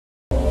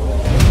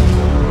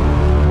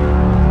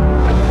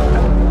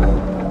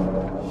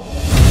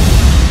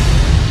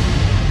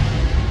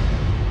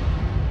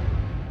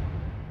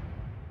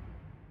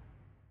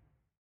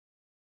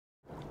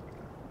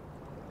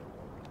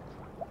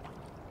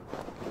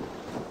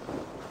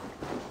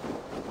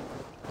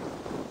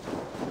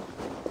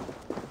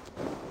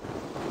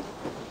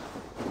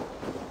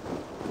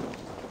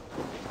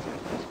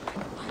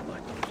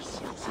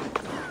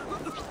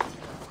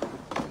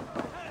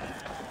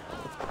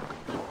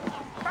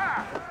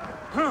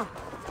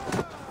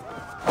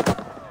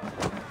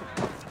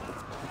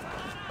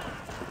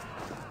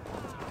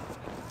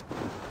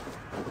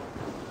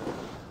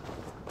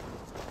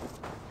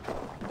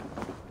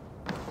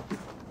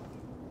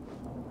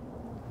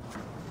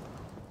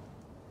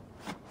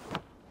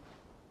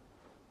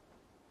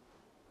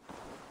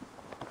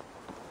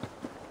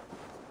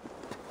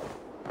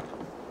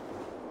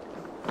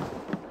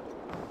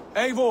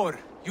Eivor,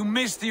 you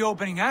missed the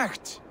opening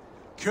act.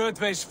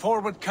 Kjotve's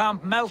forward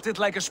camp melted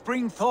like a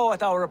spring thaw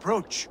at our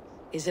approach.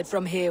 Is it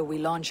from here we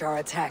launch our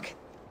attack?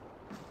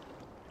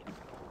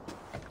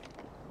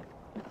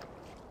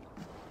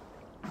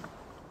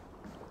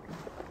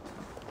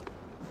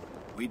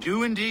 We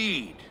do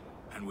indeed,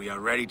 and we are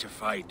ready to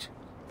fight.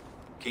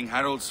 King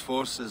Harald's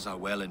forces are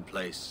well in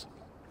place.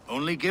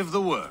 Only give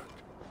the word.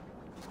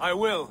 I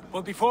will,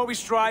 but before we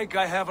strike,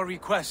 I have a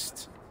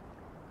request.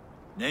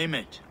 Name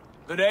it.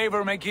 That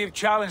Eivor may give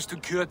challenge to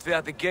Kjotve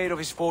at the gate of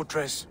his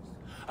fortress.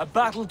 A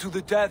battle to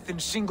the death in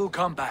single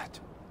combat.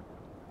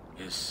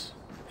 Is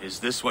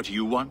this what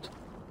you want?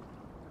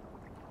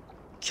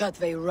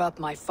 Kjotve robbed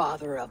my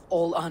father of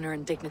all honor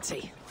and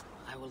dignity.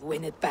 I will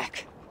win it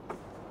back.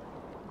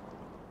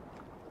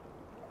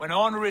 When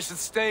honor is at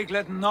stake,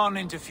 let none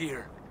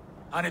interfere.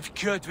 And if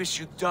Kjotve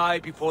should die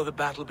before the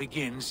battle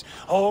begins,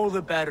 all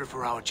the better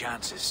for our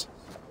chances.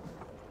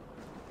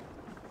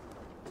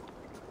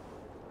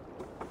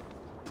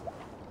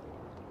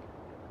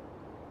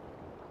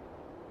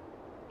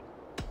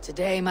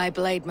 Today my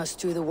blade must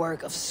do the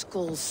work of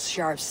Skull's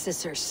sharp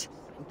scissors,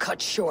 and cut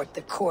short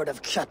the cord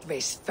of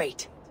Kjotve's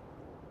fate.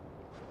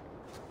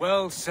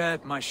 Well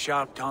said, my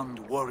sharp-tongued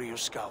warrior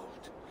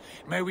skald.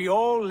 May we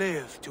all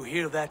live to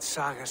hear that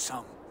saga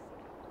sung.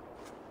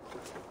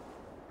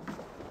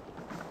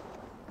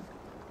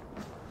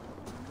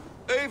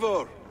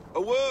 Eivor,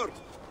 a word!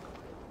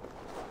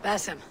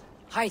 Basim,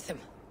 Hytham.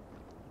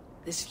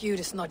 This feud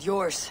is not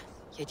yours,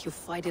 yet you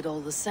fight it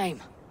all the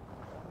same.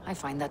 I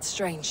find that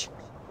strange.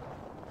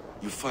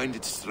 You find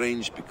it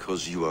strange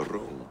because you are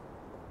wrong.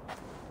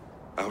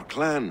 Our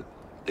clan,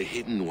 the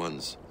Hidden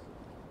Ones,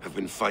 have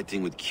been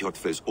fighting with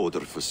Kjotve's order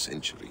for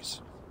centuries.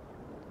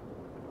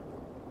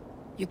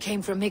 You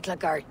came from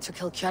Miklagard to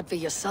kill Kjotve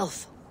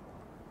yourself.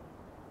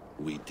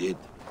 We did.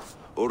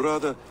 Or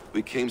rather,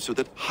 we came so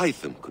that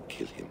Hytham could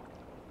kill him.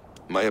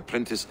 My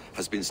apprentice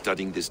has been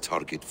studying this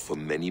target for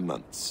many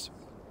months.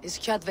 Is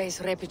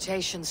Kjotve's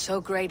reputation so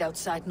great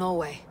outside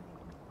Norway?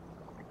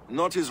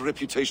 Not his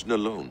reputation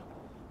alone,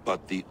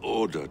 but the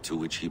order to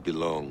which he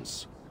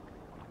belongs.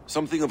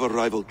 Something of a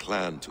rival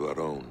clan to our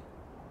own.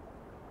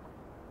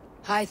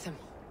 Hytham,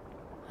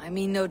 I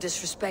mean no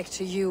disrespect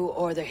to you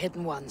or the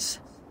Hidden Ones,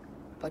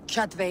 but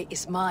Kjotve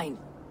is mine.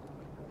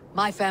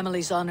 My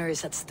family's honor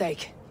is at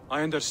stake.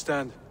 I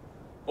understand.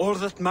 All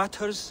that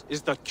matters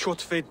is that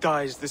Kjotve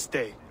dies this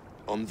day.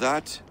 On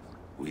that,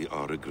 we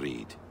are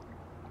agreed.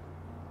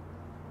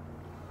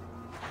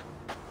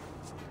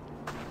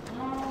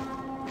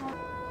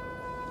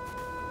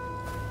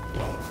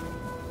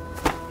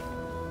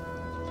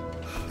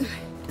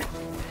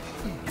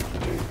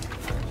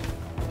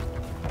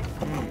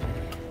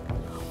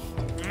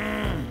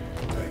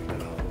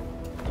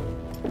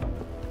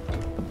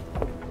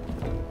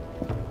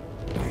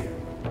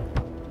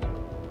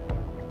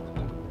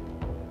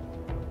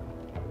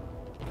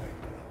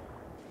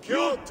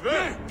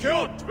 Kjotve!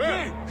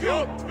 Kjotve!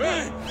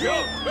 Kjotve!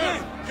 Kjotve!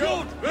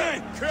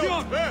 Kjotve!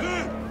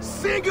 Kjotve!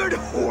 Sigurd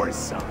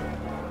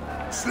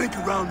Whoreson! Slink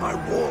around my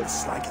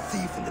walls like a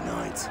thief in the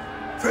night.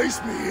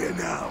 Face me here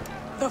now.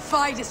 The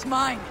fight is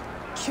mine,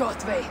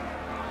 Kjotve.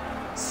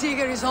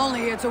 Sigurd is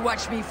only here to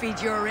watch me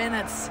feed your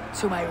innards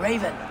to my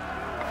raven.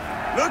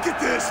 Look at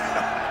this!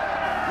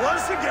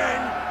 Once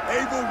again,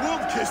 Abel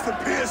Wolfkist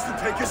appears to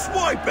take a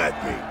swipe at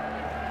me.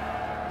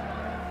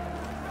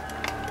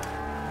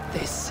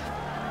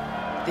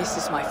 This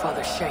is my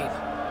father's shame.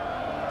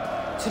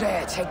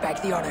 Today I take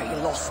back the honor he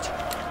lost.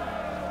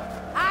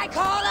 I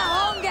call a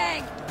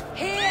Holmgang!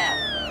 Here!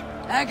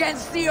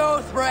 Against the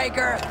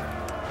Oathbreaker!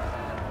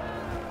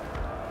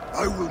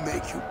 I will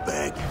make you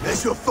beg,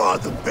 as your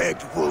father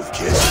begged,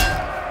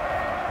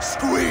 Wolfkist.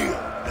 Squeal,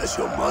 as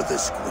your mother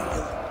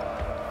squealed.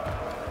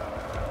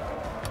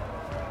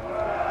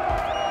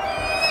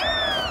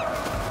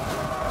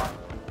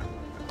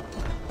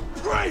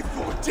 Pray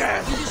for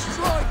death! You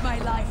destroyed my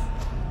life!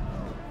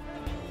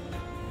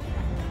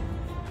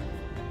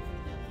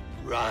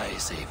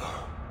 Rise,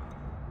 Eivor.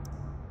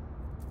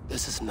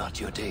 This is not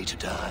your day to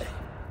die.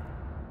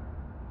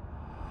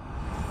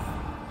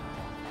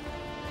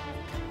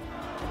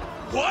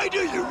 Why do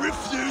you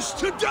refuse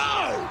to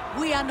die?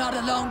 We are not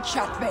alone,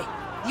 Kjotve.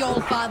 The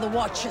Old Father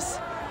watches.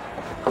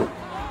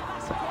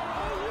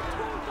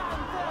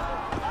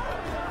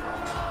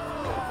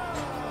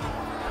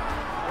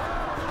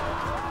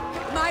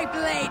 My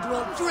blade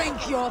will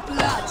drink your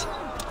blood.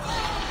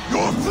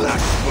 Your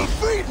flesh will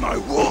feed my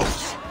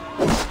wolves!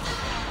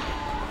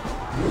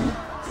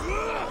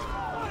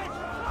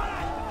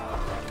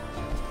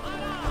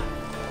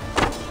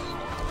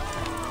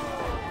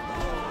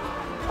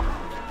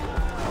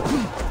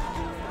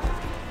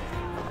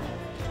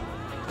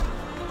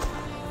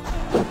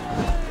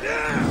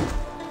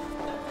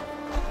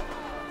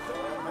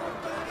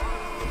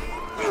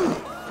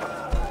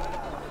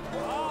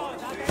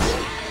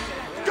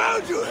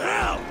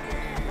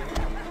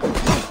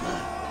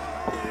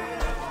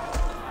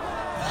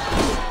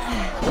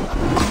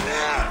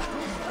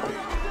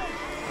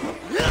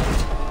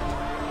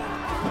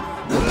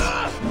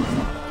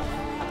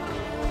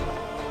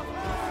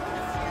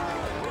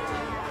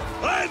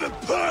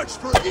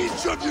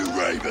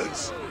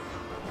 eyes!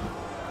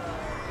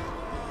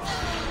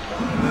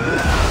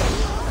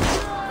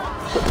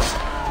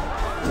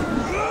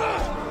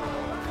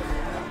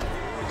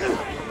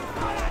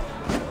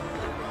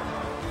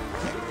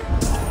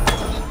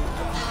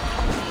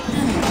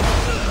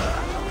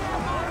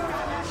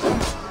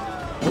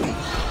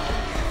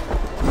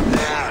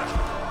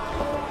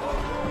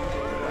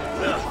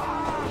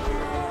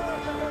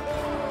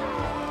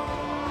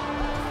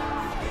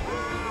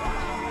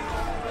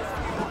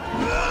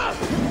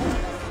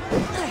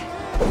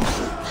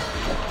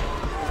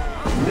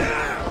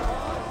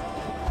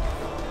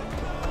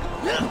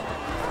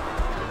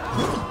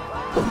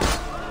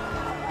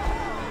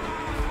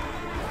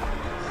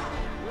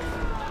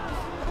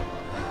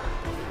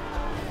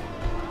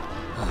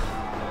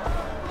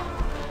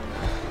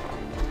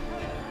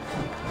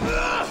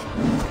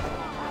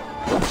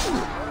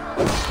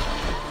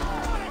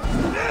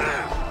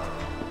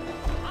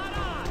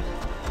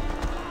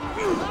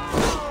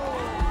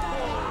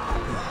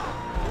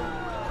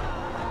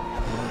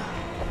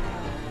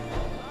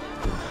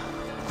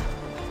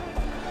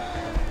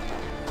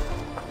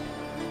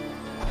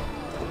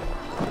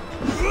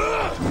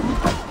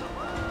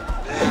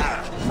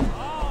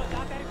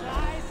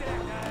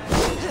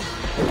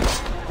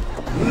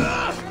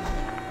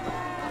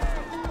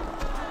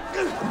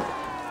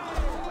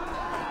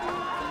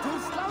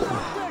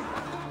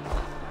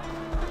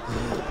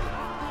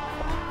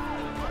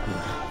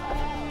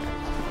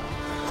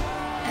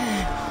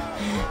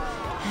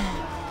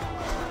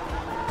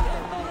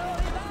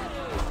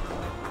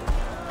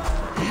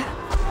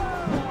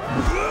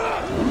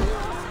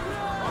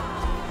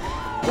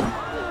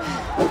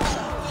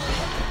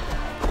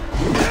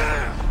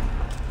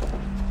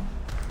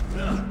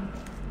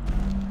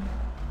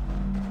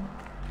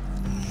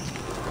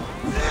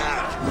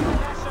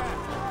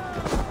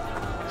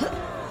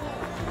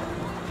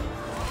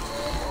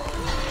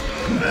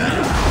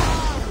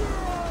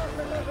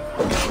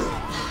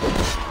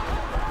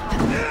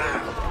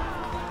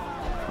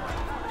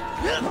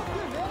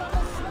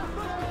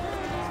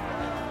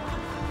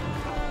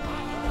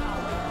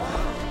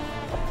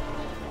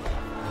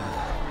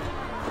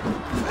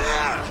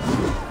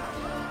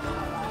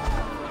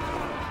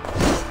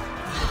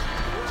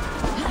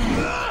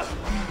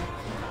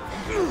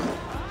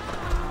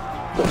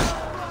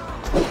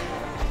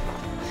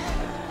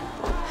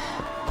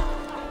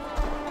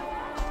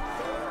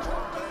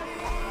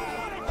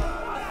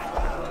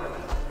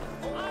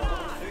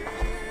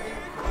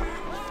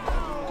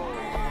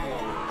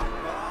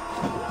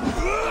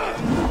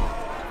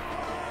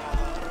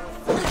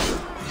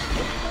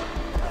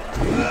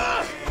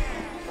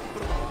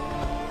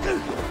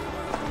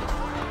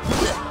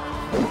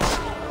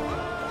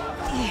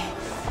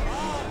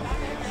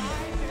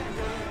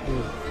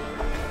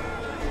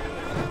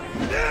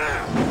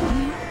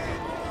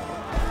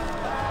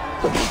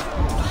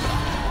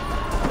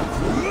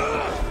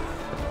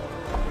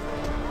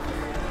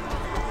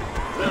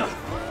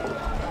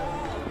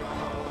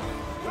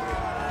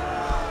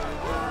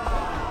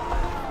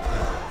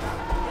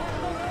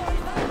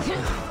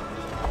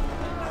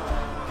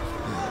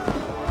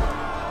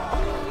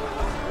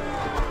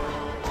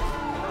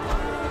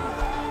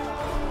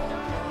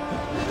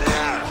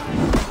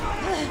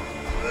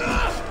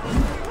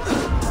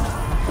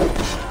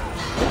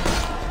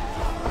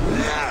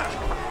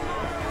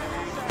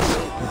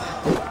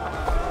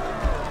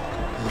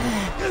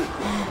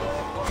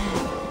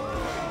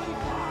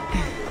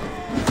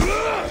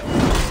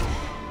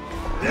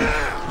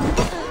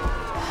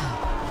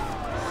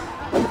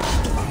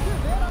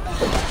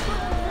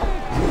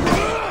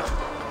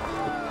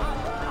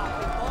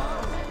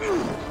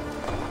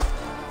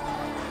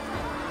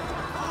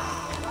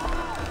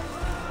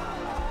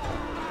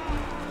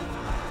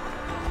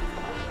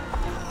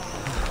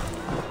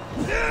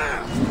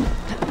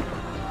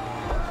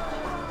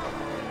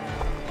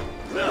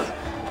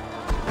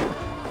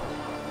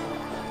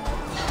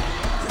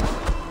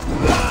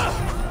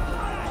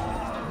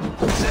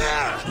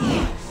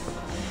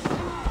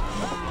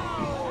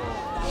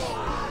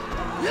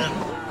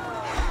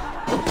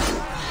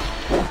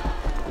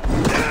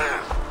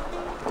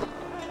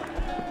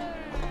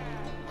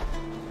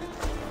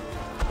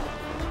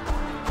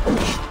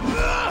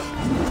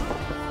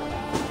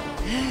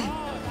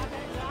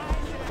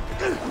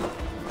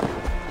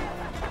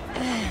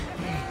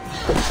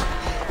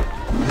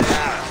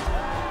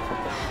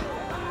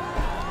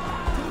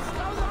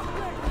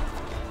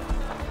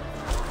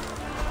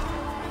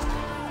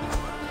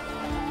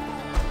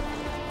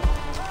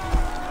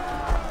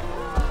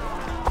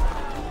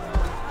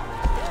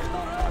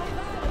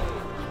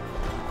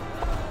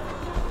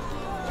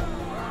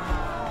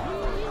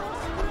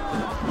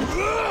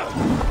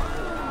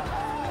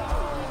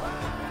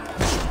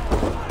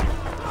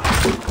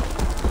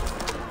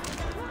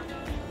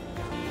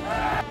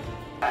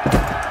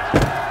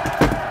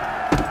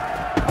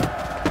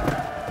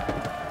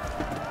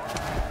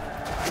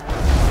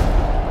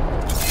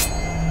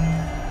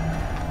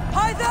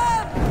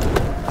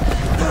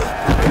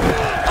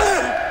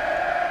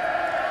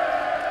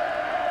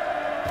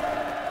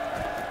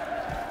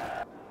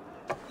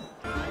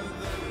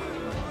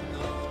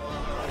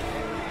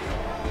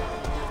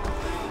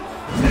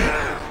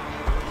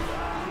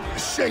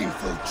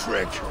 shameful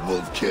trick,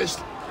 wolf-kissed.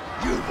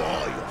 You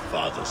are your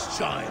father's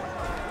child.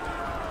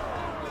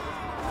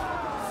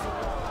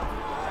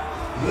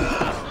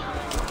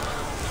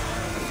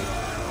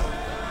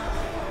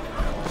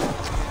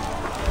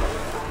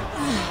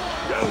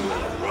 You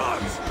will rot!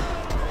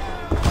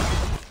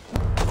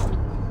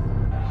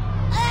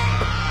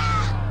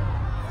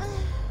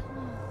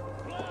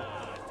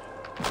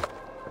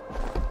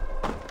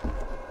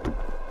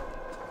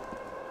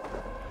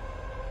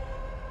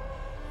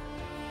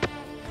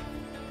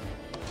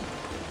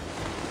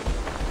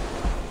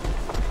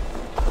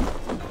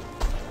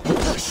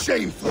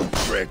 Shameful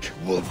trick,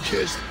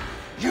 wolf-kissed.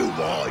 You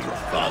are your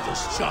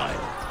father's child.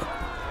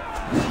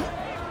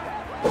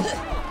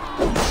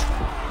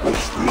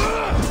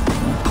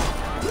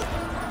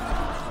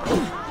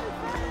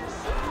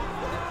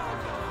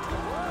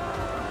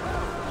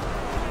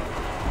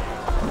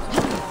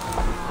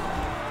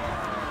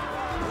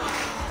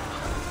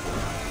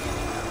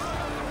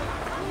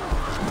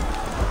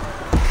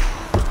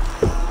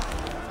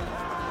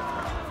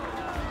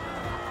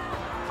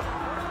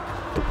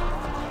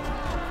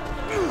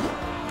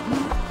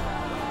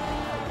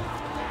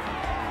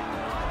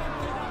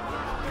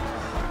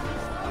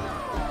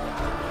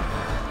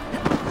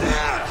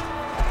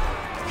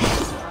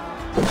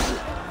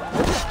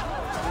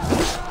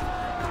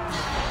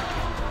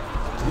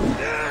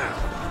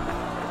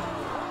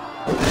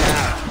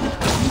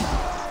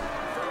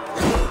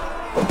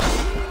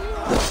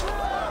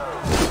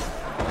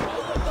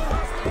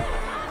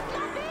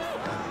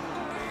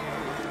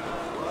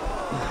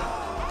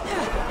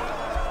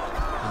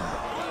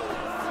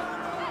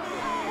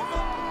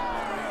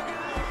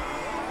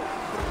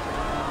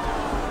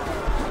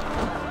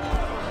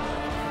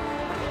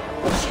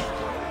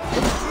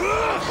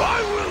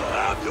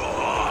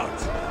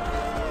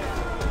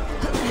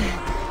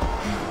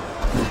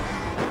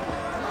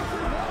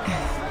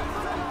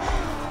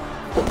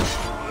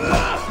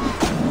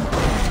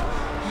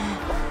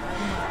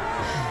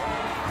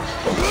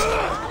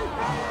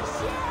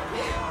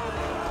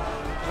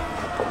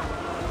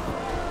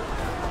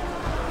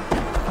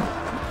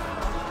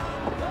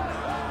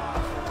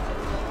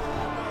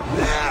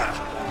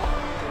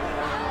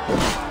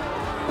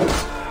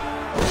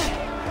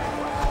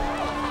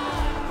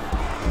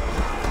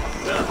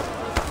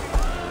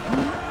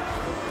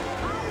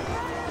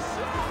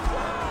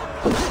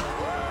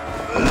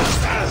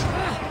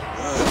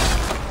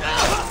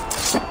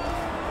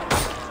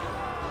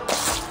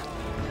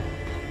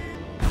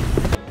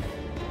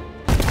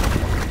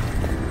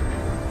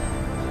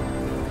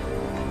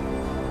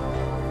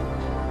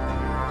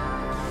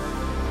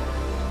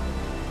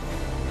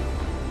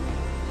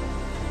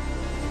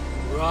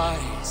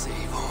 Rise,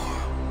 Eivor.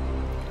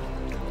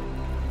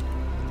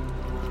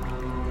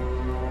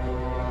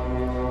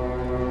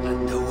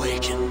 And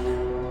awaken.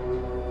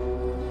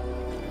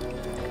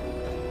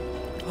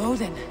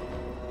 Odin.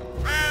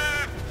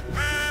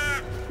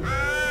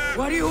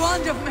 What do you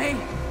want of me?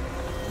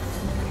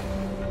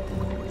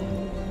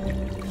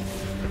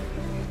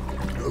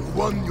 You've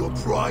won your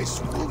prize,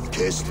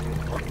 wolf-kissed.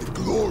 The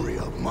glory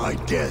of my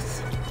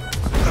death.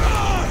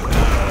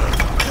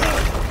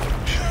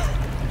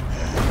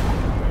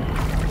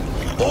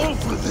 All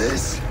for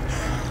this?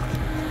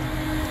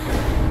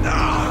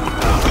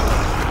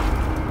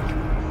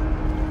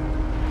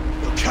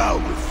 Your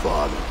coward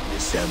father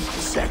is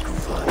empty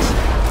sacrifice.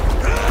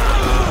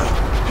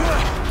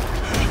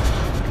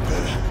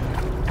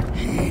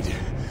 Heed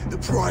the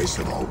price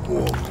of our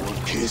war,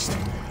 wolf-kissed.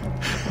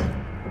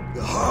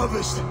 The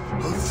harvest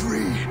of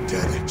 3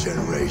 dead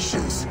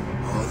generations.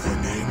 All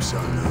their names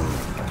unknown.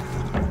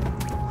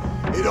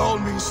 It all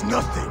means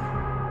nothing.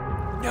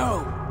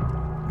 No.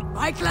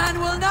 My clan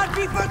will not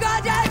be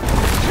forgotten!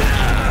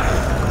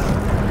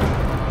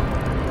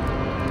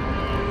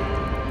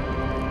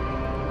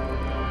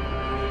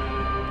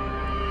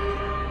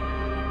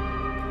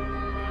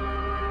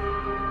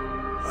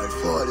 I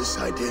fought as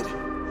I did,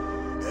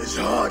 as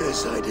hard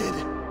as I did,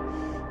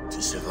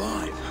 to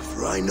survive,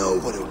 for I know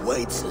what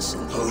awaits us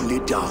in only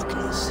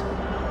darkness.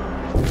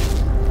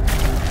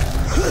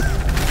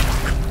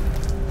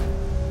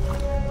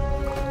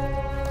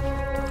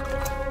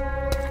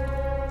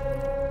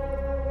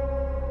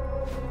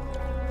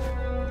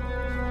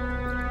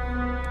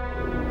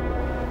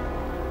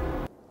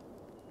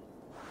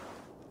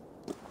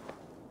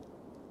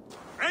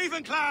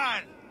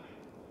 Clan!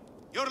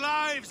 Your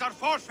lives are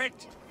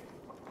forfeit!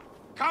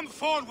 Come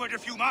forward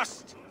if you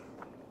must!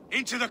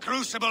 Into the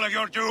crucible of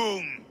your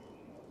doom!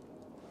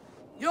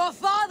 Your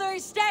father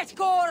is dead,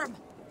 Gorm!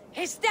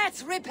 His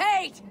debt's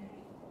repaid!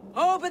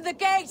 Open the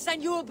gates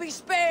and you will be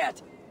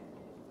spared!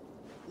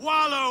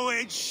 Wallow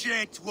in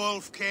shit,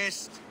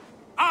 wolf-kissed!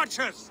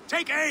 Archers,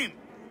 take aim!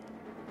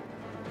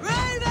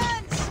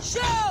 Ravens,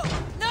 show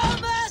no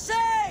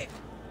mercy!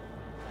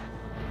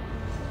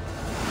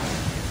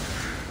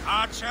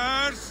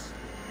 Archers,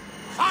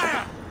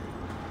 fire!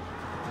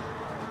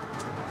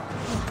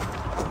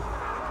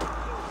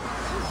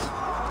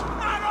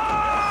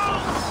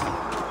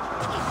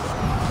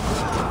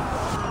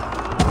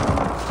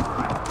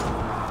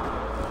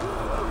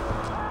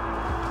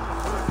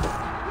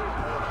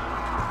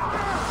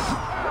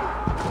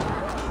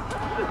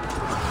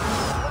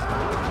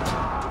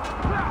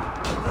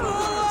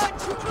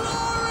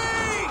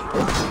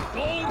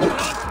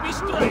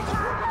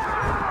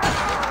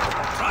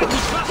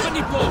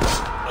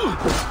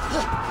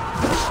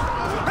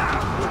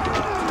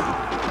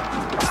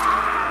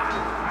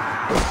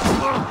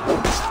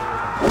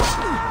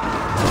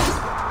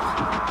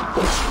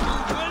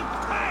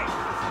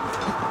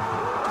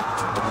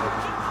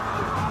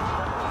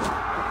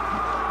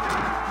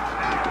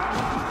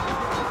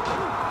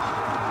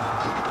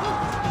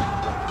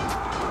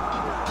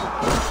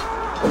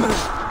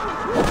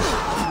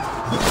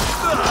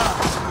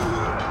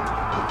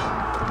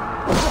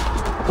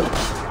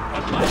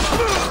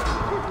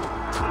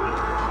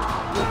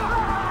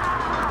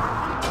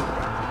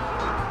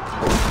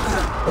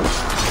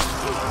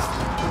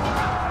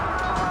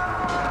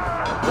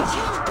 Your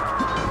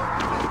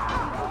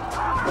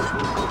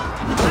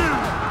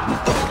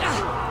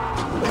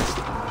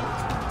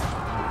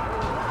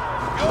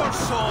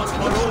swords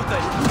were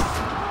open.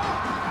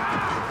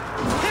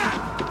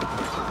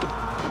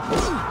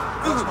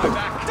 Watch my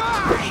back.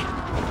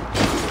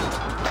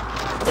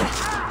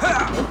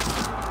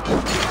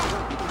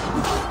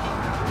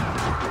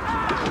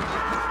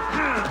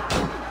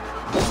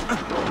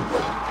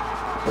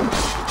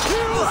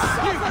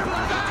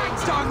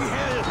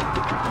 Dunghill!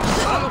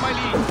 Follow my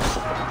lead.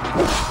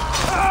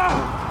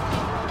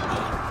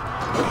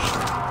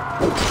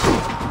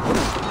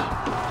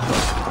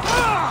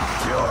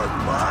 You're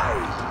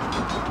mine!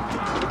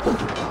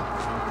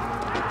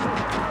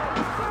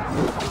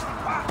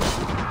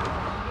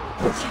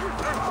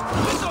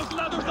 Those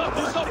ladders up,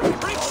 those up,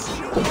 bricks!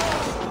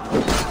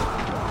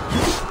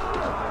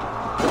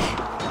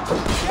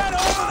 Get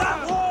over that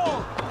wall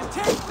and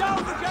take down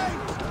the gate!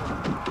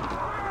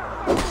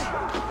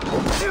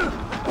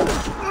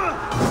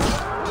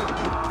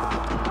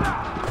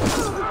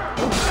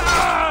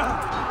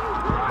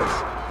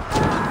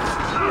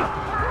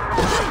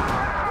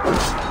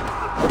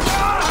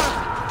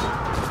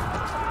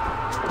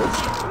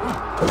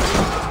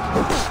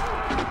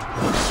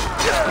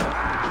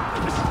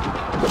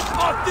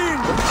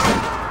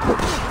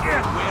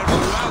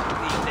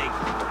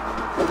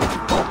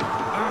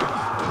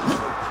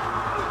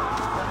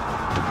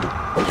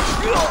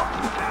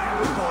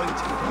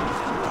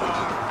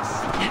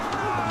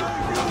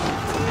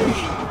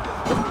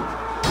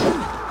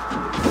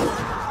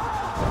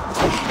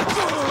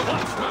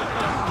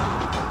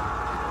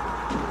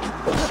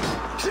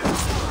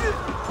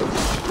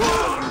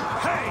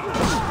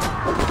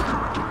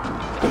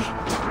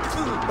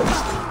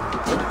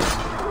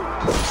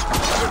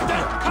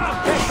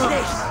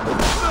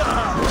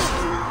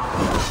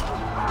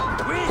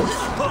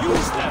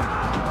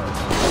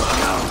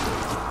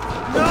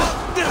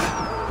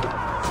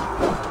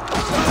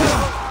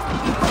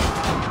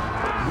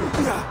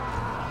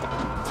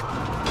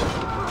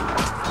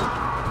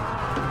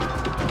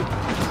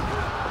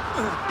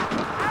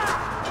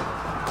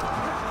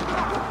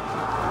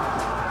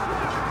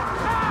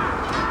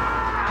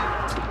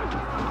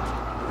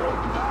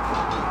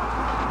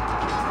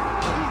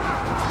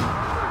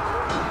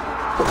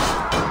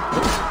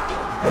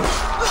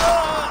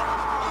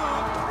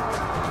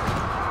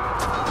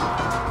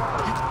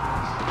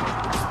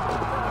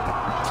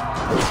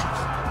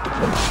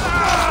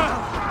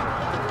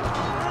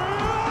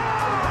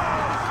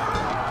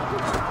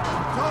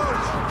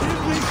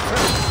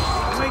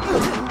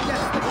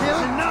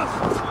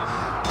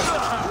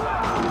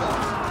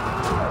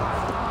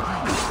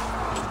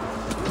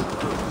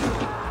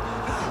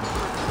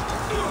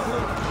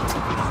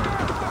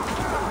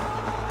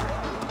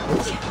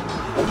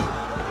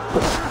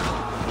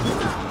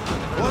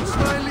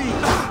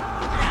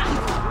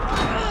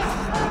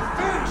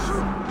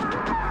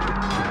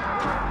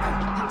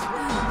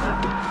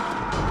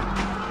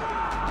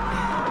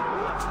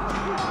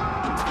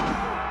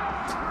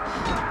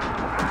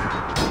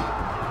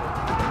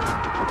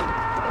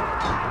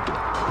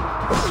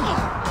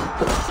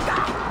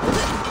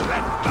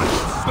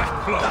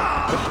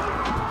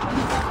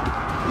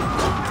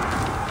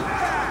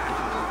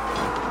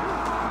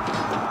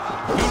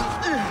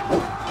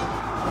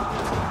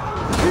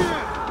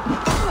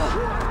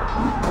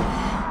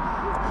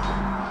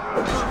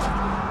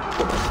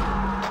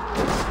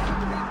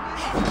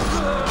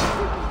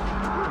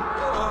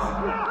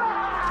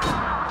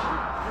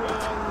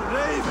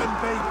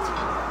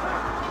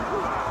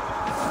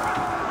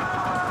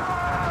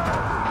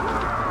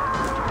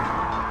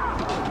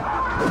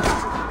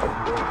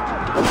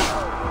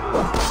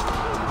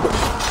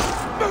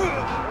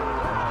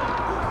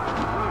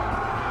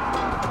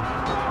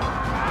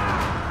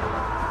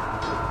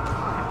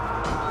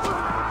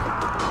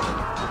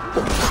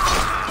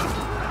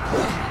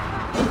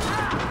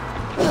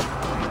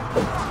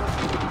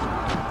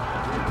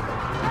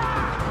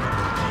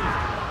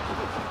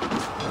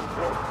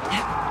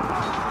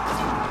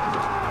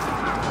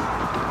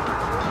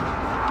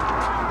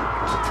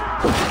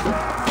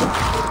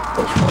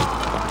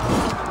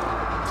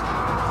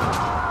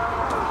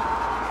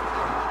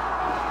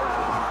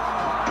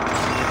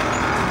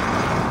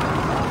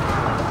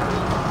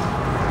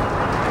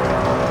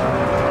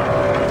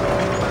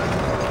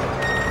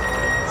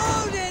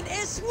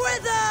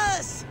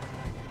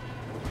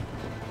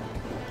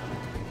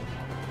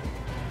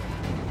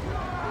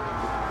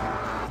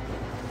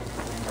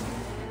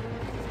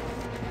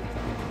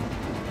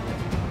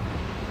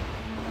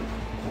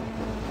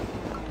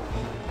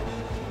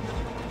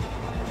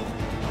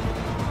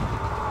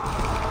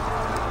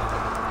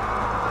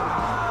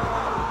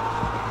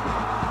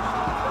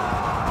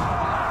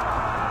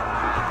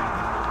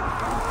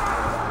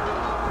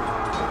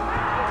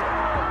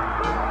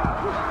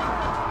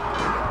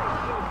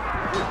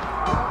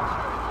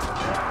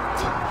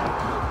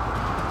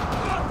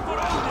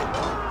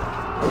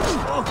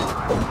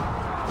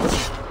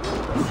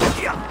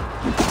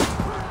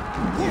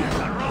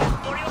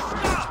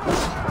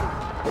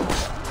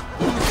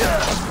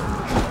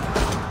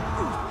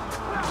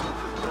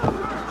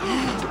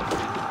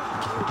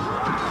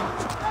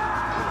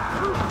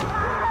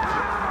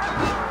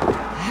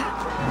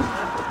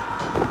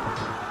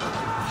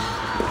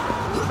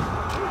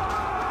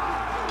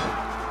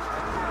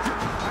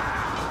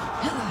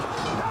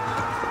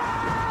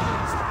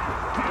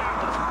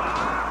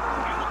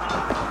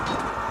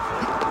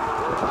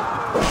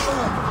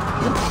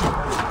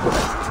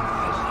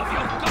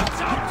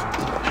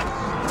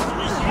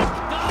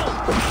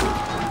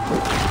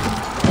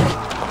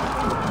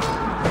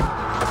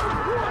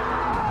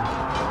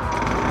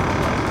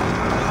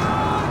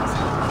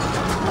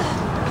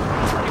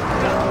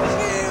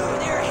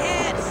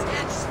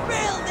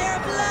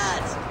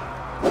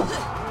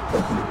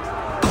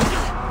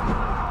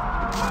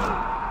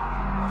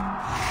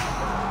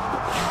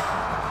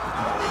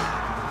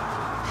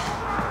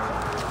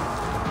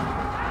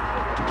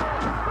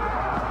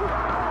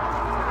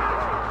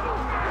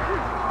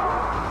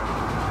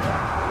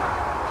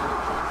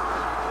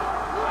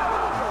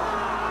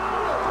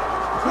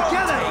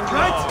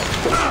 right?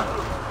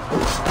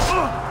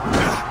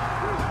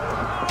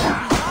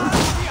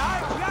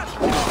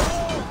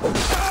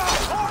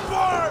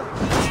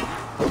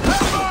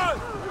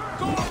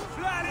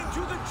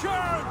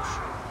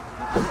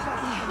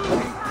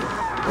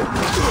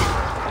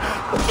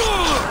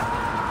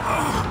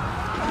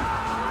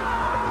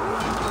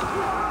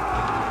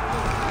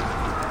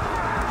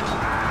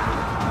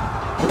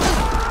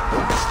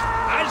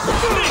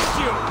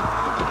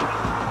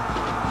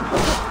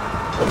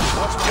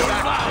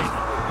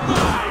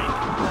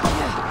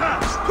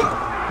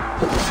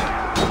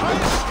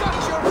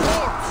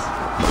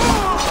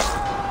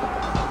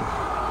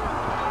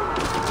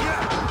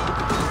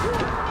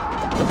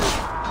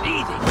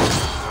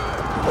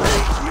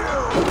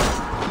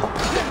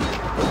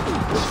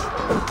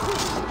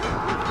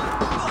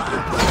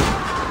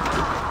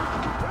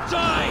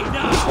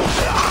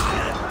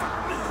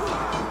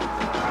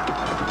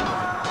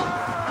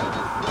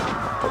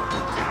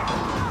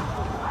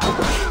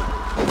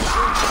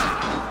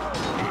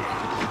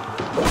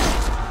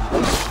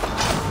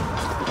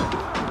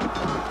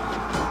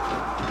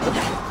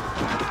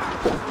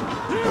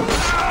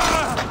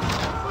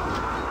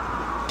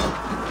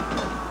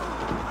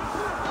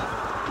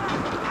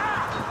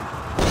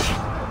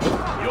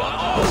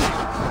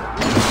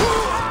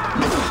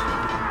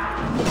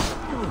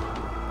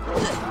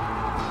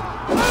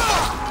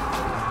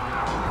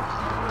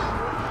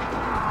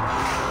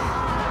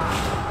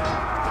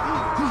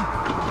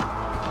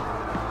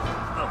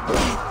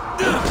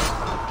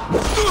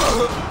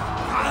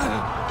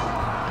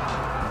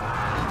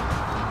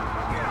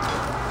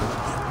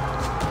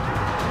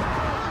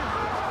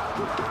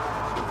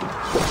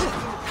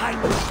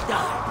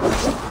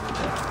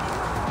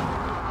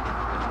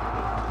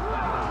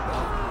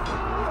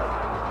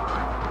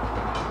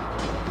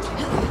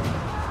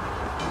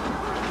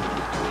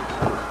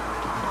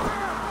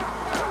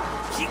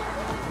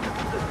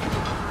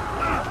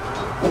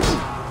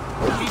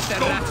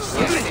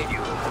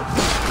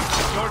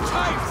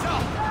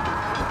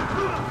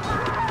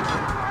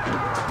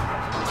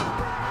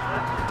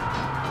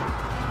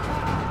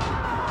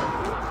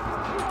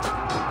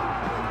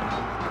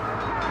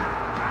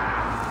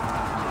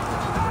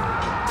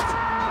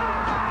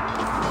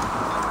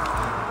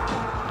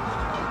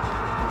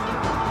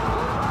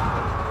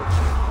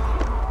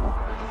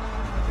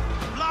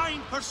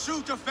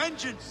 Pursuit of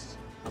vengeance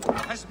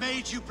has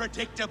made you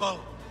predictable.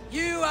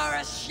 You are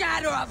a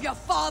shadow of your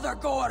father,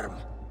 Gorm.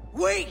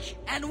 Weak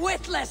and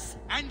witless.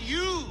 And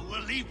you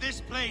will leave this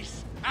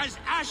place as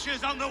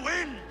ashes on the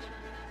wind.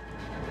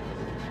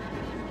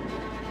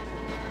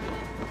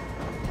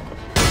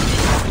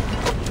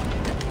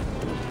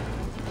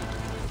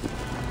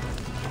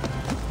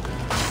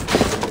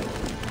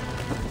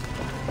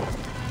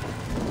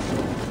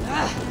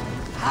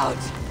 Out!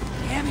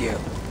 Damn you!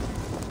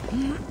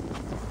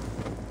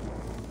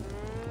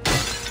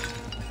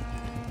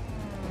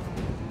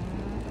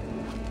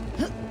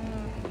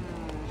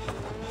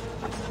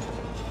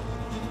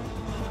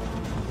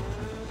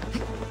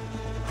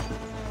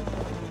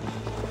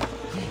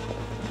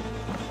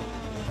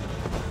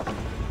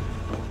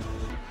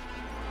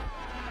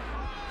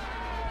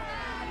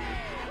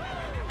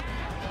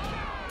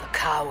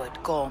 Coward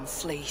Gorm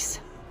flees.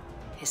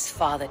 His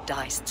father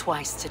dies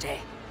twice today.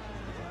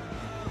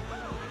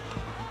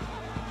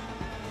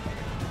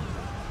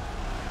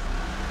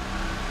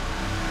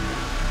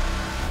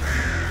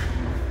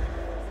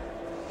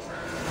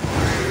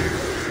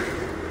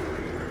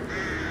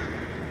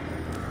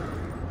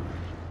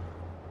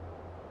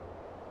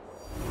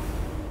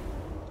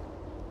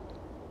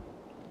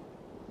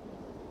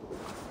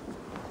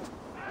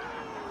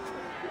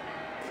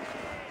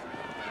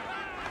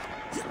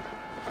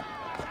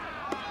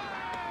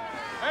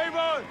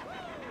 Eivor!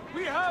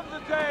 We have the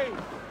day!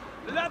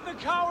 Let the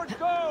coward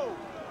go!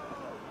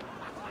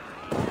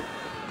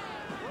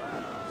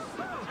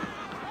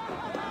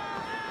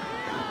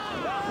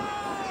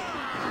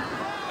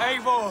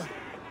 Eivor!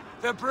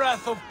 The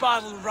breath of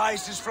battle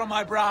rises from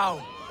my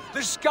brow.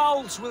 The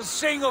scouts will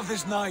sing of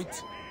this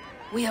night.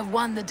 We have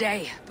won the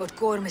day, but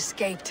Gorm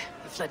escaped.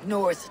 He fled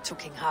north to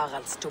King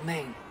Harald's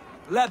domain.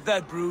 Let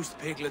that bruised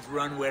piglet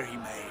run where he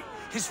may.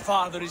 His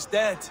father is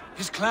dead.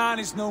 His clan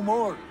is no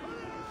more.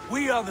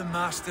 We are the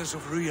masters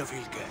of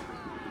Ryjavilke.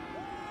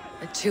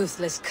 A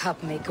toothless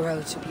cub may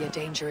grow to be a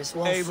dangerous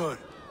wolf. Eivor,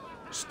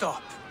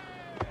 stop.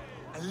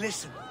 And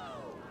listen.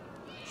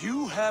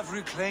 You have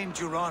reclaimed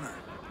your honor.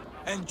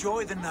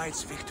 Enjoy the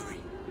night's victory.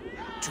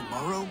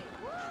 Tomorrow,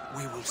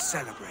 we will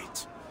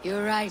celebrate.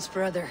 You're right,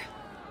 brother.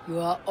 You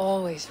are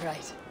always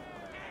right.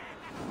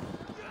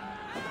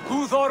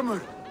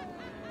 Guthormur,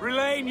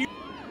 relay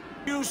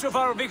news of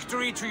our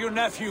victory to your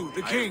nephew,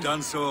 the king. I've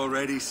done so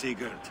already,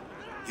 Sigurd.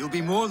 You'll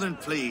be more than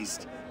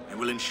pleased, and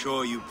will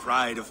ensure you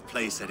pride of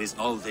place at his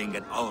Alding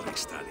and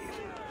Ulrichstadir.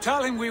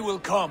 Tell him we will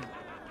come,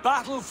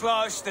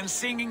 battle-flushed and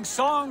singing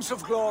songs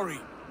of glory.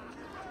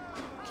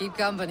 Keep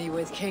company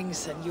with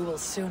kings, and you will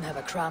soon have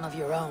a crown of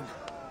your own.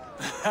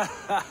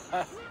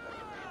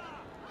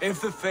 If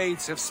the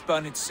fates have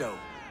spun it so,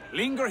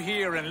 linger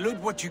here and loot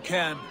what you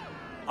can.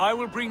 I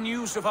will bring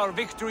news of our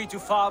victory to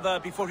Father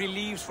before he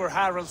leaves for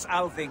Harald's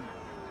Althing.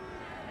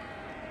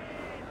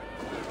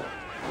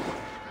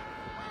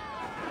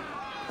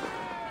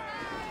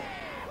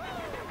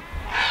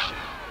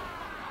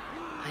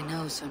 I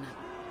know, Suna.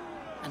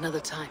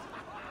 Another time.